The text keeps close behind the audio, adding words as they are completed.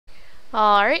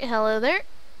Alright, hello there.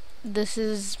 This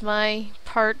is my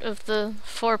part of the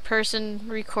 4-person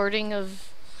recording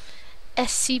of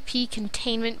SCP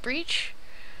Containment Breach,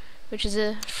 which is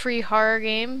a free horror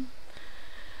game.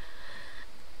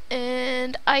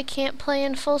 And I can't play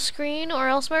in full screen or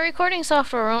else my recording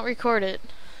software won't record it.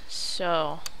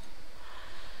 So,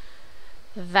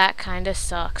 that kinda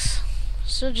sucks.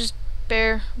 So just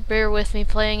bear with me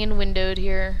playing in windowed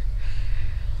here.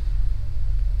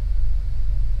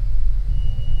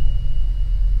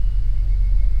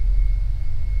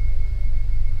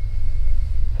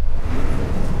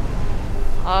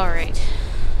 Alright.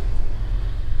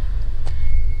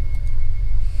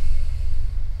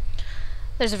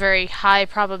 There's a very high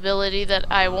probability that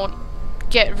I won't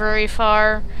get very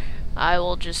far. I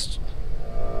will just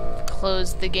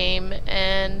close the game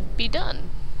and be done.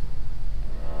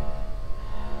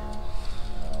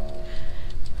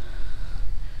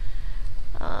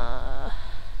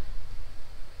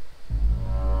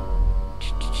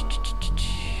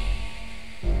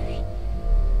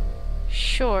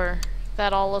 Sure.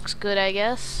 That all looks good, I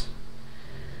guess.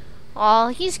 Aw,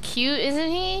 he's cute, isn't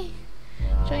he?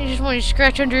 Don't you just want to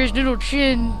scratch under his little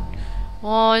chin?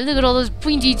 Aw, look at all those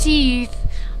pointy teeth.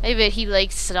 I bet he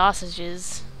likes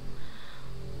sausages.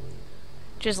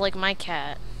 Just like my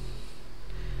cat.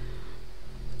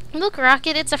 Look,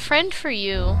 Rocket, it's a friend for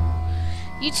you.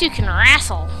 You two can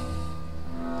wrestle.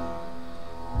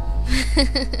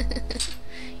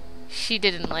 She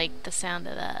didn't like the sound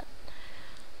of that.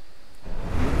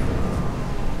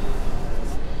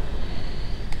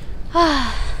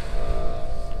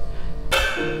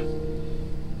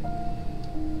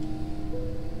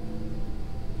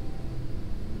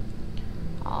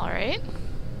 Alright.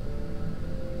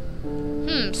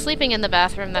 Sleeping in the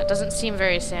bathroom, that doesn't seem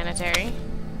very sanitary.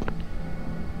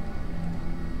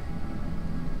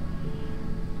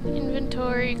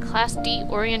 Inventory, Class D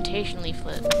orientation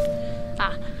leaflet.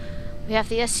 We have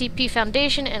the SCP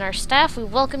Foundation and our staff. We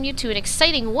welcome you to an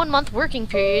exciting 1-month working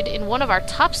period in one of our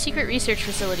top secret research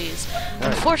facilities.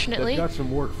 Unfortunately, I've got some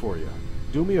work for you.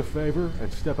 Do me a favor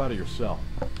and step out of your cell.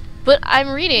 But I'm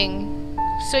reading,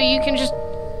 so you can just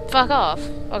fuck off,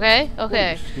 okay? Okay. What,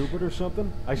 are you stupid or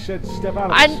something? I said step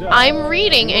out of the cell. I'm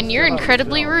reading, and you're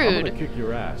incredibly rude. I'm gonna kick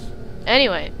your ass.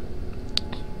 Anyway,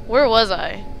 where was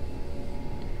I?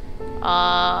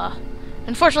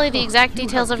 Unfortunately, the exact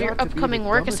details of your upcoming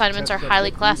work assignments are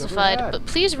highly classified, but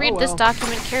please read this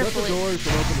document carefully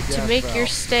to make your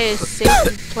stay as safe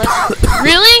and pleasant.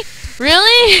 Really?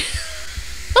 Really?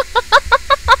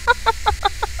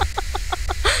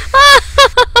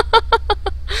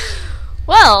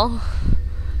 Well,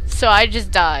 so I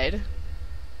just died.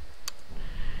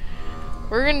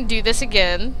 We're gonna do this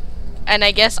again, and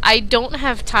I guess I don't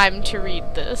have time to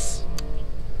read this.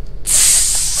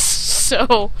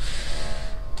 So,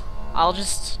 I'll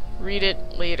just read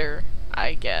it later,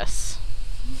 I guess.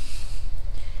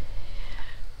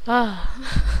 That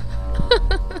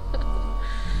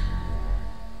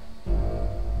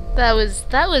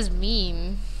was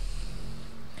mean.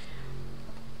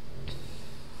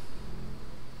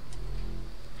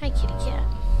 Hi, kitty cat.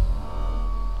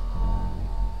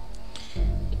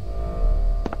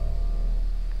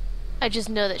 I just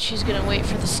know that she's gonna wait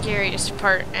for the scariest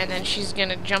part, and then she's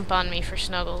gonna jump on me for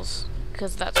snuggles,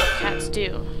 because that's what cats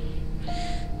do.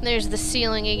 There's the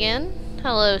ceiling again.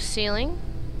 Hello, ceiling.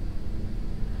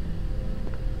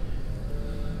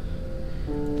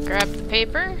 Grab the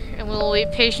paper, and we'll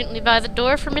wait patiently by the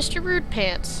door for Mr. Rude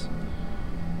Pants.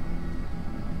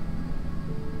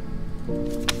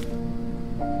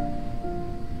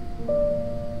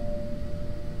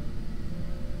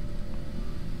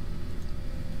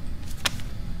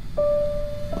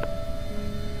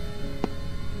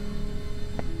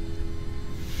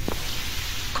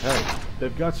 Hey,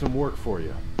 they've got some work for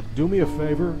you. Do me a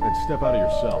favor and step out of your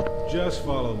cell. Just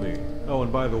follow me. Oh,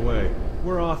 and by the way,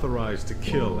 we're authorized to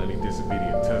kill any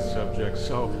disobedient test subjects,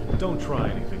 so don't try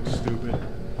anything stupid.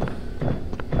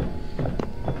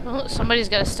 Oh, somebody's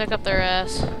gotta stick up their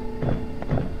ass.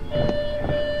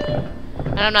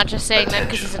 And I'm not just saying that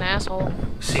because he's an asshole.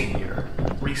 Senior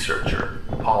Researcher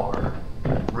Palmer.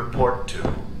 Report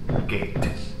to Gate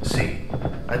C.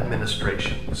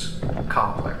 Administrations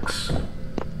Complex.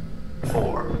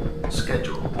 4.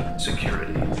 Scheduled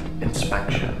security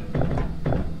inspection.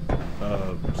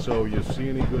 So you see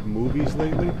any good movies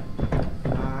lately?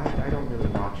 I don't really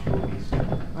watch movies.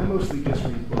 I mostly just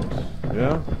read books.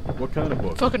 Yeah? What kind of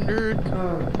books? Fucking nerd.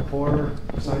 Horror,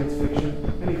 science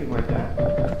fiction, anything like that.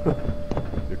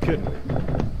 You're kidding me.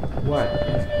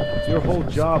 What? Your whole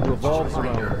job revolves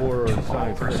around Reminder horror to and all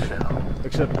science fiction. personnel.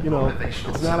 Except, you know, Motivational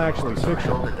it's not actually seminars are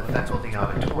held fiction. at the faculty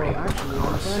auditorium Well, actually, I'm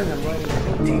on planning on writing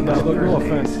 17th Now, look, no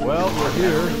Thursdays. offense. Well, we're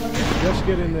here. Just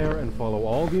get in there and follow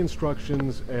all the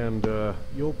instructions, and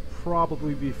you'll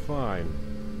probably be fine.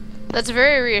 That's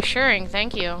very reassuring,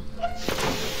 thank you.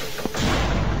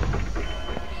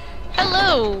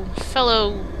 Hello,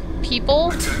 fellow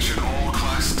people. Attention all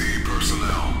Class D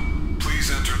personnel.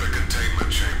 Please enter the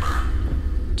containment chamber.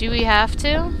 Do we have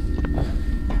to?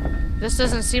 This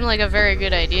doesn't seem like a very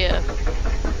good idea.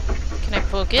 Can I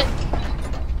poke it?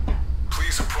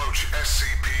 Please approach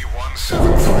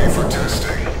SCP-173 for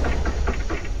testing.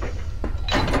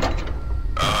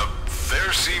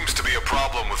 There seems to be a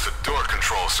problem with the door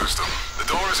control system. The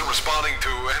door isn't responding to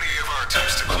any of our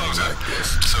attempts to close it.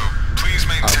 So please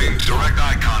maintain direct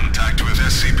eye contact with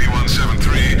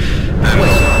SCP-173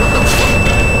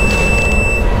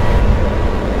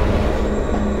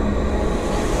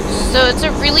 So it's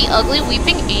a really ugly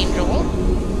weeping angel.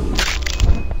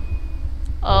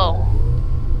 Oh.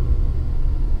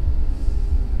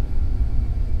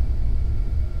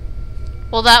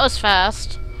 Well, that was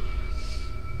fast.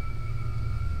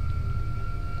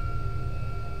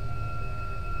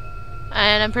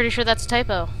 And I'm pretty sure that's a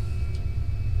typo.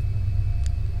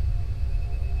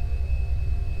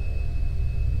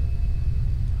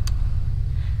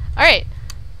 Alright.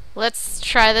 Let's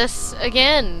try this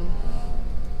again.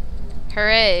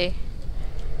 Hooray.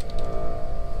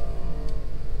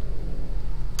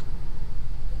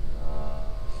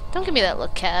 Don't give me that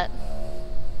look, cat.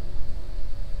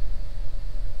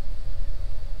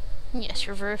 Yes,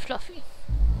 you're very fluffy.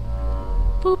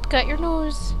 Boop, got your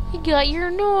nose. You got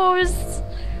your nose.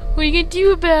 What are you gonna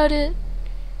do about it?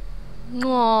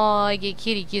 Aw, I get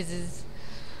kitty kisses.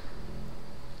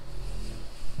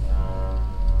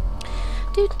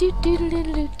 Do do do do do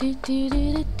do do do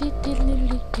do do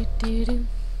do do do do.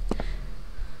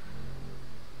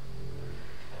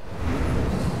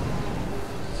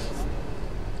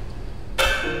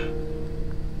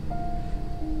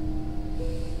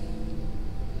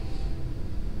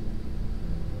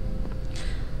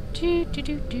 Do do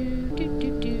do do do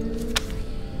do do.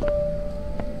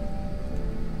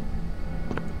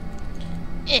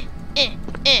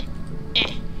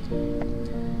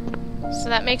 So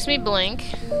that makes me blink.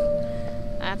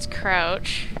 That's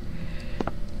crouch.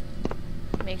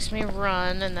 Makes me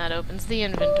run, and that opens the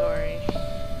inventory.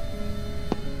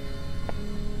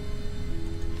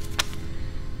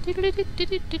 Do do do do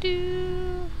do do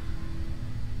do.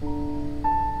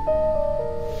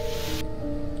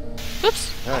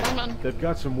 Oops. Hey, they've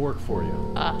got some work for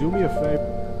you. Do me a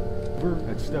favor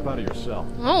and step out of your cell.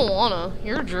 I don't wanna.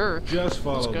 You're a jerk. Just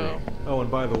follow Let's go. me. Oh,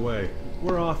 and by the way,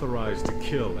 we're authorized to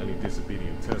kill any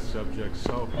disobedient test subjects,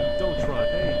 so don't try.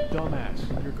 Hey,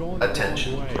 dumbass, you're going the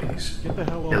Attention, wrong way. please. Get the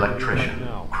hell over Electrician, here right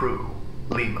now. crew,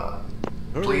 Lima.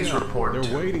 Hurry Please up. report They're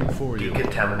to waiting for you.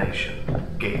 decontamination,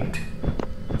 gate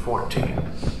 14.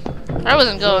 I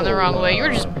wasn't going the wrong way. You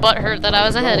were just butthurt that I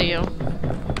was ahead of you.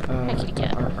 Hi, kitty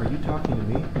cat. Are you talking to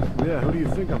me? Yeah, who do you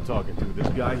think I'm talking to? This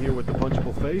guy here with the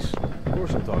punchable face? Of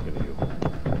course I'm talking to you.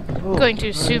 Oh, Going to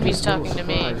assume I'm he's just a little talking to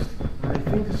me. surprised. I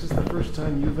think this is the first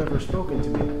time you've ever spoken to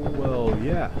me. Well,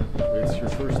 yeah. It's your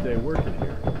first day working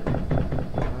here.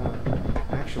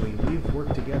 Actually, we've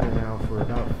worked together now for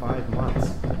about 5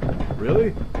 months.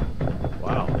 Really?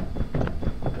 Wow.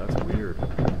 That's weird.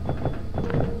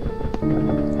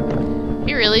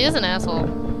 He really is an asshole.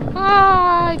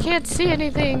 Ah, I can't see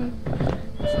anything.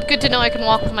 Good to know I can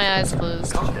walk with my eyes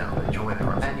closed. Come down and join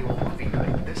our annual movie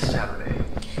night this Saturday.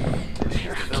 This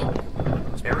year's film,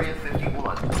 Area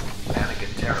 51, Mannequin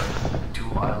Terror, 2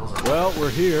 miles away. Well, we're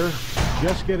here.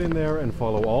 Just get in there and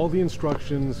follow all the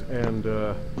instructions, and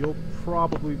you'll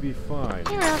probably be fine.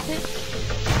 Your outfit.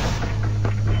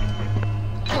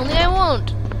 Only I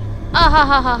won't. Ah ha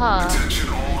ha ha ha. Attention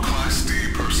all Class D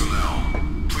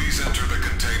personnel. Please enter the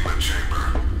containment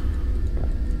chamber.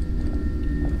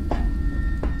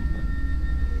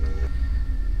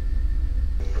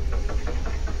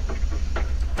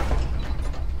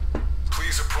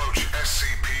 Please approach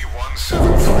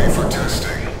SCP-173 for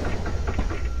testing.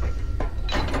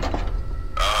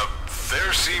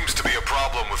 There seems to be a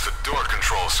problem with the door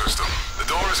control system. The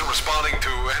door isn't responding to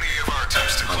any of our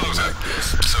attempts to close it.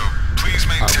 So please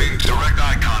maintain direct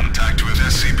eye contact with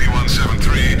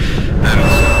SCP-173 and...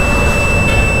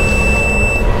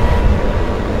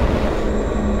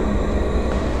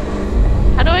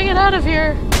 How do I get out of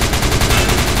here?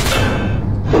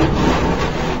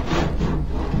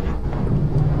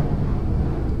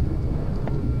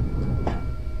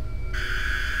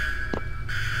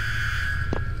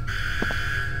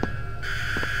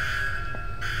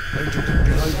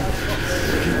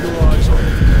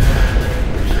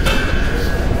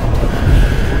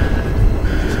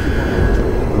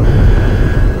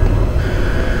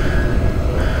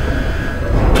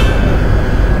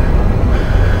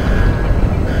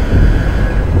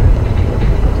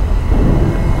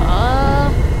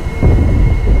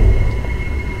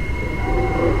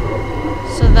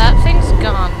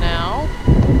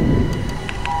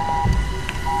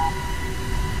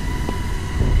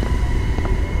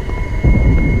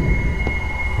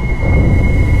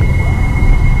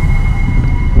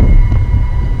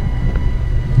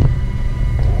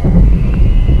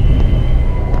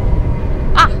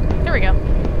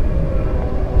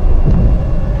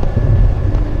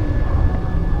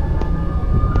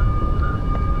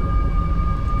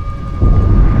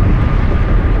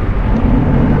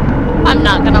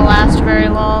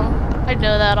 long. I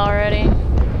know that already.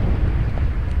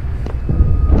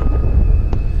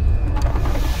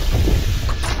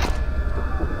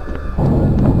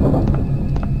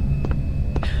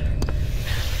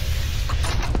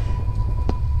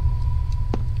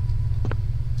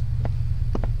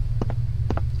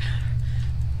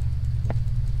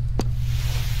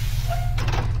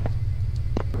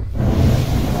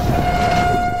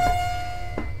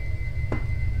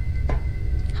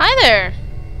 Hi there!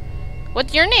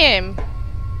 What's your name?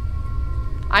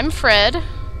 I'm Fred.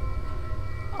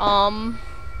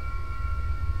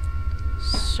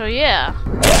 So yeah.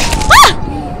 Ah!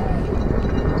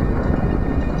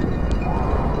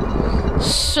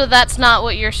 So that's not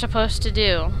what you're supposed to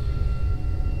do.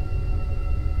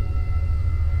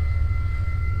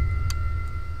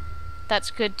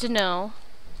 That's good to know.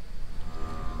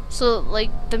 So,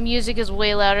 like, the music is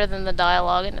way louder than the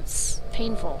dialogue and it's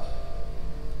painful.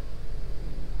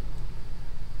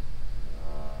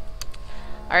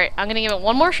 Alright, I'm gonna give it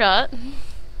one more shot.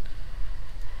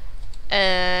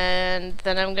 And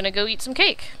then I'm gonna go eat some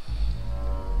cake.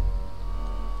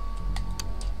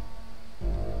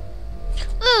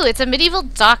 Ooh, it's a medieval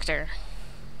doctor.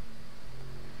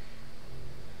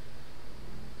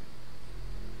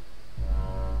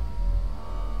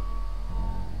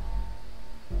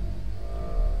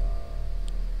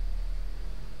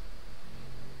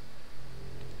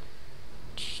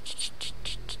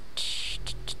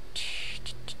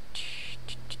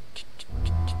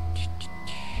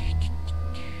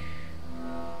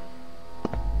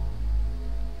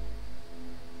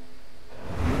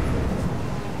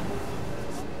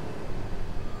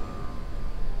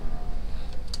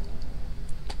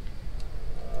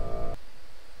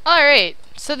 Alright,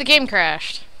 so the game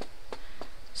crashed.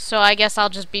 So I guess I'll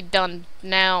just be done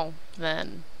now,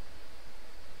 then.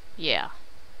 Yeah.